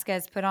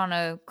Velasquez put on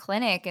a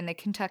clinic in the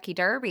Kentucky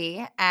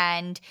Derby,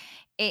 and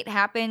it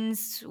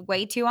happens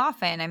way too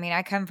often. I mean,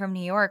 I come from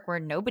New York where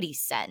nobody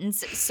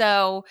sends.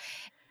 So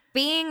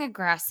being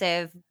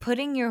aggressive,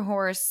 putting your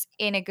horse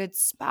in a good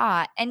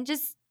spot, and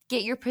just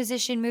get your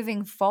position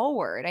moving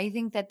forward. I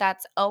think that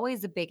that's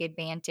always a big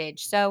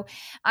advantage. So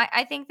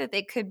I think that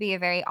it could be a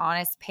very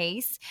honest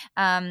pace,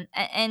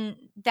 and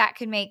that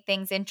could make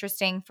things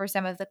interesting for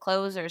some of the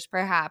closers,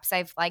 perhaps.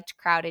 I've liked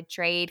Crowded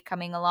Trade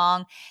coming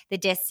along. The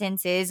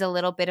distance is a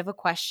little bit of a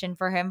question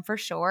for him for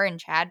sure, and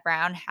Chad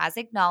Brown has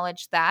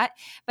acknowledged that.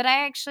 But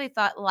I actually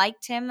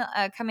liked him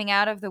coming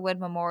out of the Wood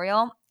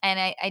Memorial. And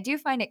I do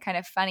find it kind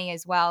of funny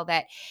as well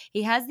that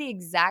he has the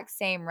exact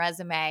same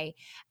resume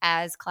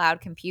as Cloud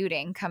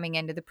Computing coming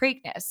into the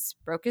Preakness.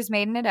 Broke his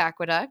maiden at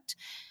Aqueduct,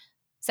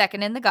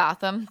 second in the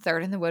Gotham,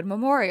 third in the Wood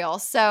Memorial.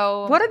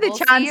 So what are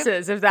the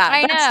chances of that?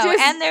 I know.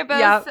 And they're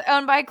both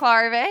owned by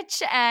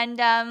Klarvich and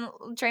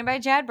trained by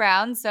Chad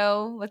Brown.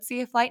 So let's see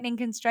if lightning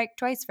can strike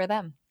twice for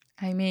them.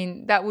 I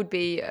mean, that would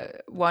be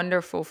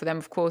wonderful for them.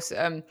 Of course,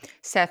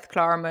 Seth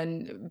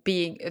Klarman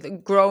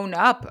being grown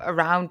up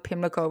around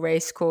Pimlico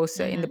Racecourse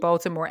in the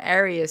Baltimore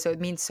area, so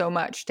it means so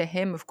much to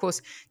him. Of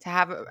course, to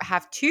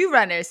have two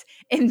runners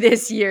in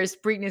this year's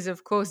Preakness.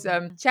 Of course,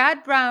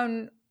 Chad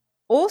Brown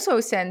also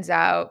sends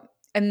out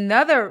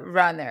another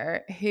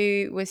runner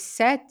who was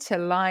set to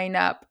line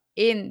up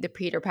in the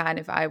Peter Pan,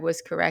 if I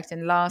was correct.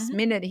 And last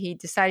minute, he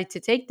decided to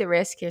take the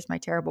risk. Here's my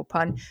terrible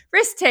pun.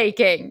 Risk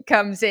taking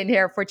comes in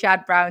here for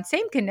Chad Brown.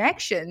 Same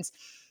connections.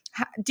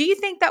 Do you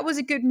think that was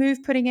a good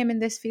move, putting him in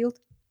this field?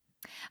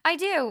 I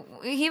do.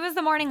 He was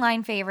the morning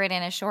line favorite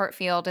in a short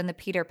field in the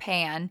Peter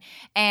Pan,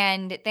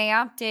 and they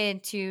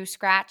opted to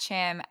scratch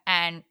him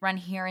and run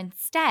here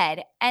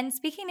instead. And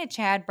speaking to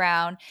Chad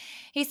Brown,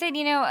 he said,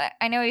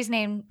 I know he's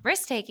named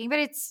risk taking, but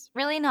it's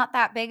really not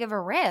that big of a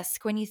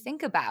risk when you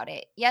think about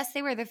it. Yes,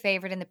 they were the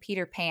favorite in the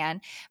Peter Pan,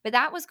 but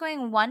that was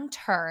going one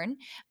turn.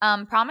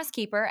 Promise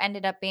Keeper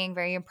ended up being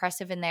very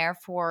impressive in there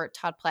for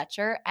Todd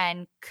Pletcher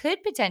and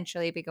could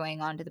potentially be going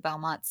on to the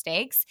Belmont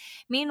Stakes.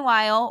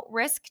 Meanwhile,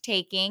 risk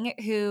taking,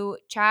 who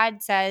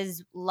Chad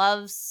says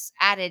loves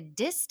added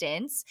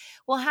distance,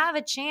 will have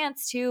a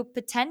chance to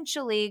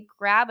potentially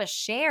grab a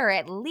share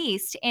at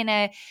least in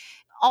a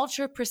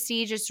ultra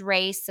prestigious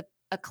race,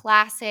 a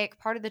classic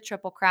part of the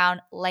Triple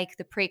Crown like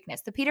the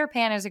Preakness. The Peter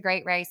Pan is a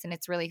great race and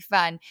it's really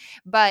fun,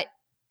 but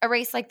a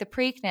race like the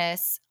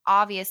Preakness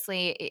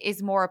obviously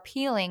is more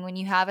appealing when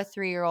you have a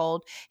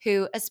 3-year-old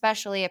who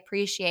especially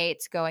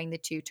appreciates going the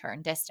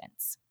 2-turn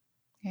distance.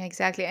 Yeah,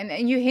 exactly.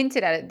 And you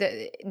hinted at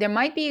it. There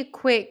might be a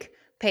quick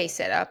pace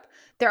setup.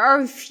 There are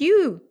a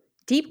few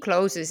deep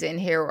closes in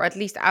here, or at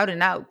least out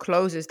and out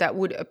closes that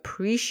would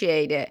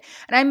appreciate it.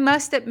 And I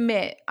must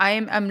admit,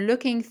 I'm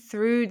looking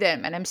through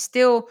them and I'm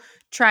still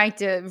trying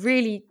to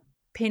really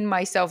pin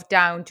myself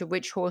down to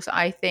which horse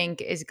I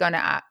think is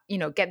gonna,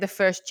 get the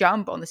first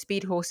jump on the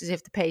speed horses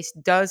if the pace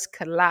does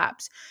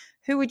collapse.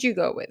 Who would you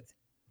go with?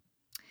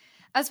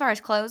 As far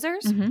as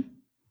closers?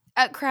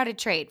 Crowded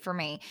Trade for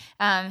me.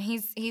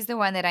 He's the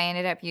one that I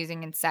ended up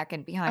using in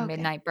second behind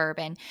Midnight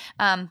Bourbon.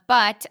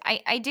 But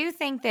I do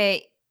think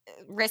that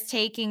risk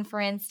taking,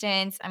 for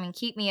instance,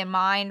 Keep Me in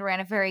Mind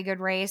ran a very good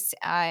race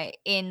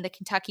in the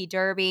Kentucky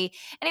Derby.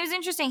 And it was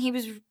interesting. He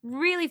was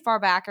really far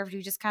back after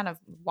he just kind of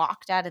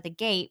walked out of the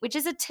gate, which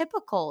is a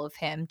typical of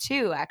him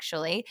too,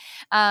 actually.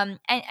 And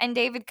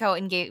David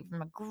Cohen gave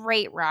him a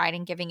great ride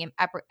and giving him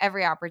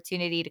every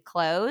opportunity to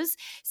close.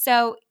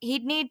 So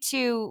he'd need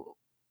to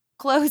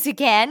close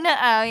again.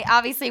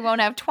 Obviously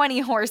won't have 20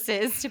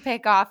 horses to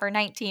pick off or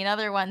 19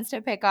 other ones to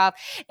pick off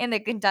in the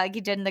Kentucky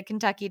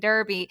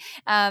Derby.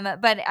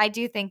 But I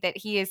do think that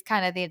he is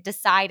kind of the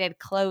decided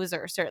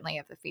closer, certainly,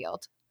 of the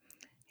field.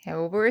 Yeah,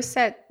 well, we're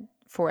set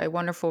for a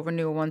wonderful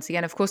renewal once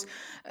again. Of course,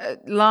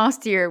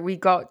 last year we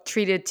got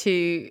treated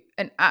to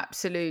an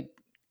absolute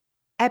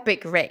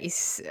epic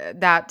race,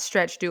 that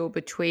stretch duel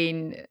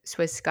between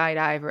Swiss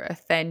Skydiver,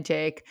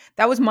 Authentic.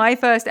 That was my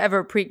first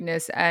ever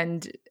Preakness,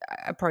 and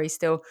I probably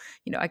still,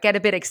 I get a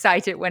bit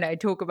excited when I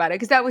talk about it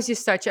because that was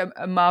just such a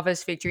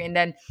marvelous victory. And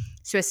then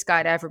Swiss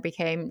Skydiver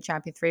became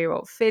champion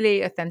 3-year-old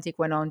filly. Authentic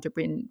went on to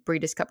win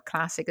Breeders' Cup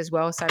Classic as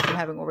well, aside from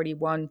having already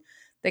won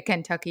the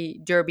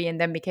Kentucky Derby and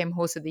then became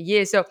Horse of the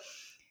Year. So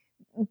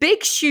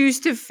big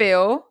shoes to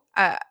fill.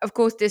 Of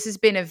course, this has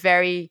been a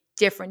very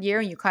different year,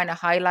 and you kind of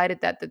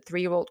highlighted that the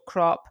 3-year-old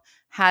crop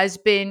has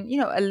been,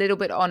 a little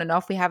bit on and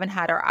off. We haven't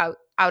had our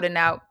out and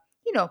out,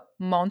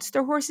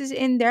 monster horses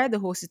in there, the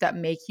horses that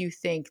make you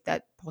think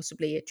that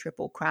possibly a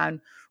Triple Crown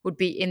would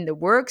be in the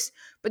works.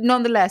 But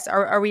nonetheless,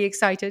 are we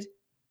excited?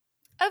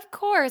 Of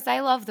course, I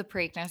love the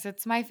Preakness.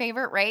 It's my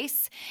favorite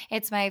race.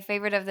 It's my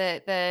favorite of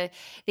the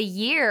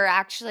year.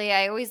 Actually,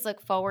 I always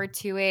look forward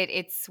to it.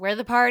 It's where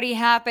the party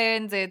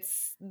happens.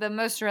 It's the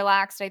most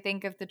relaxed, I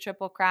think, of the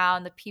Triple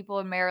Crown. The people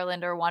in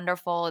Maryland are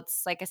wonderful.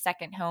 It's like a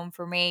second home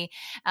for me.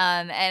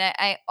 And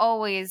I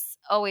always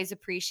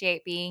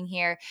appreciate being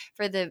here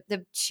for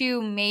the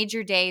 2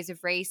 major days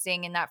of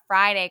racing, and that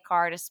Friday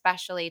card,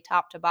 especially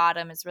top to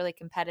bottom, is really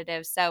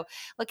competitive. So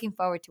looking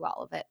forward to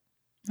all of it.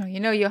 Oh,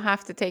 you'll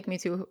have to take me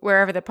to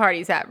wherever the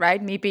party's at,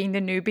 right? Me being the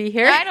newbie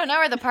here. I don't know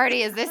where the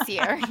party is this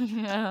year.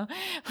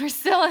 We're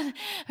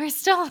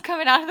still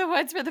coming out of the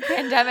woods for the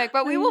pandemic,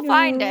 but we will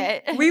find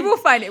it. We will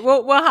find it.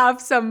 We'll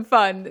have some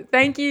fun.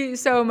 Thank you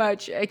so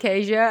much,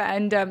 Acacia,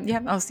 and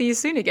I'll see you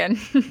soon again.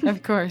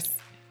 Of course.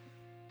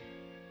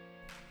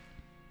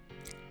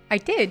 I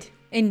did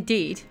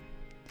indeed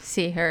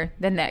see her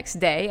the next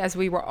day as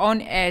we were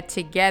on air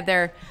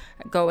together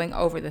going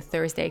over the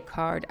Thursday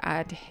card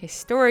at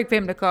historic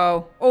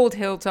Pimlico, Old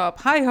Hilltop,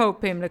 High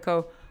Hope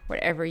Pimlico,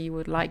 whatever you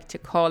would like to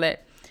call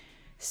it.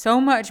 So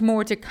much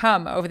more to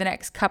come over the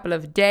next couple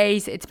of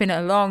days. It's been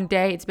a long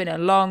day. It's been a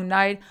long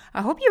night.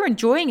 I hope you're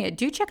enjoying it.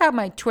 Do check out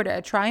my Twitter.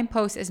 I try and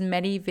post as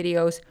many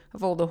videos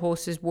of all the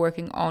horses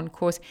working on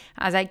course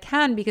as I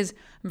can because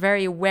I'm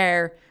very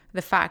aware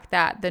the fact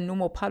that the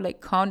normal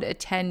public can't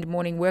attend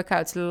morning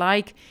workouts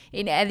like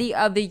in any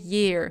other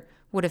year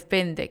would have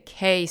been the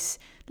case.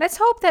 Let's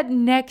hope that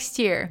next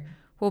year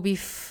will be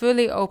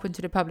fully open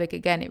to the public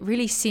again. It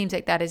really seems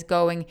like that is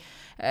going,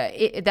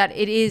 that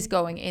it is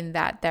going in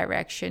that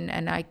direction,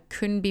 and I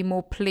couldn't be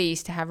more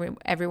pleased to have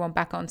everyone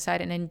back on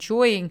site and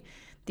enjoying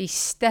the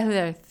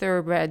stellar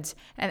thoroughbreds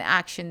and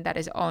action that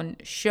is on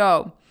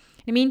show.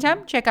 In the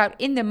meantime, check out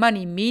In the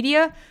Money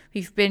Media.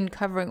 We've been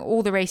covering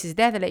all the races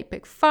there, the Late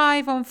Pick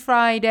 5 on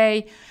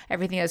Friday,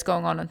 everything that's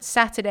going on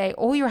Saturday,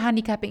 all your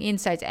handicapping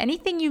insights,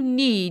 anything you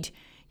need,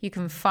 you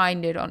can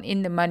find it on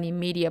In the Money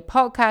Media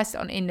Podcast,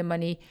 on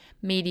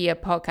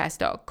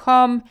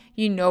inthemoneymediapodcast.com.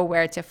 You know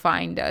where to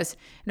find us.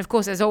 And of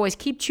course, as always,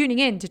 keep tuning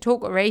in to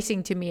Talk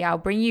Racing to me. I'll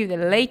bring you the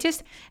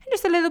latest and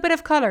just a little bit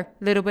of color,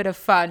 a little bit of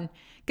fun.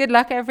 Good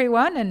luck,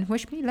 everyone, and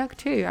wish me luck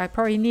too. I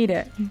probably need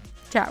it.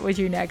 Chat with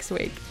you next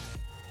week.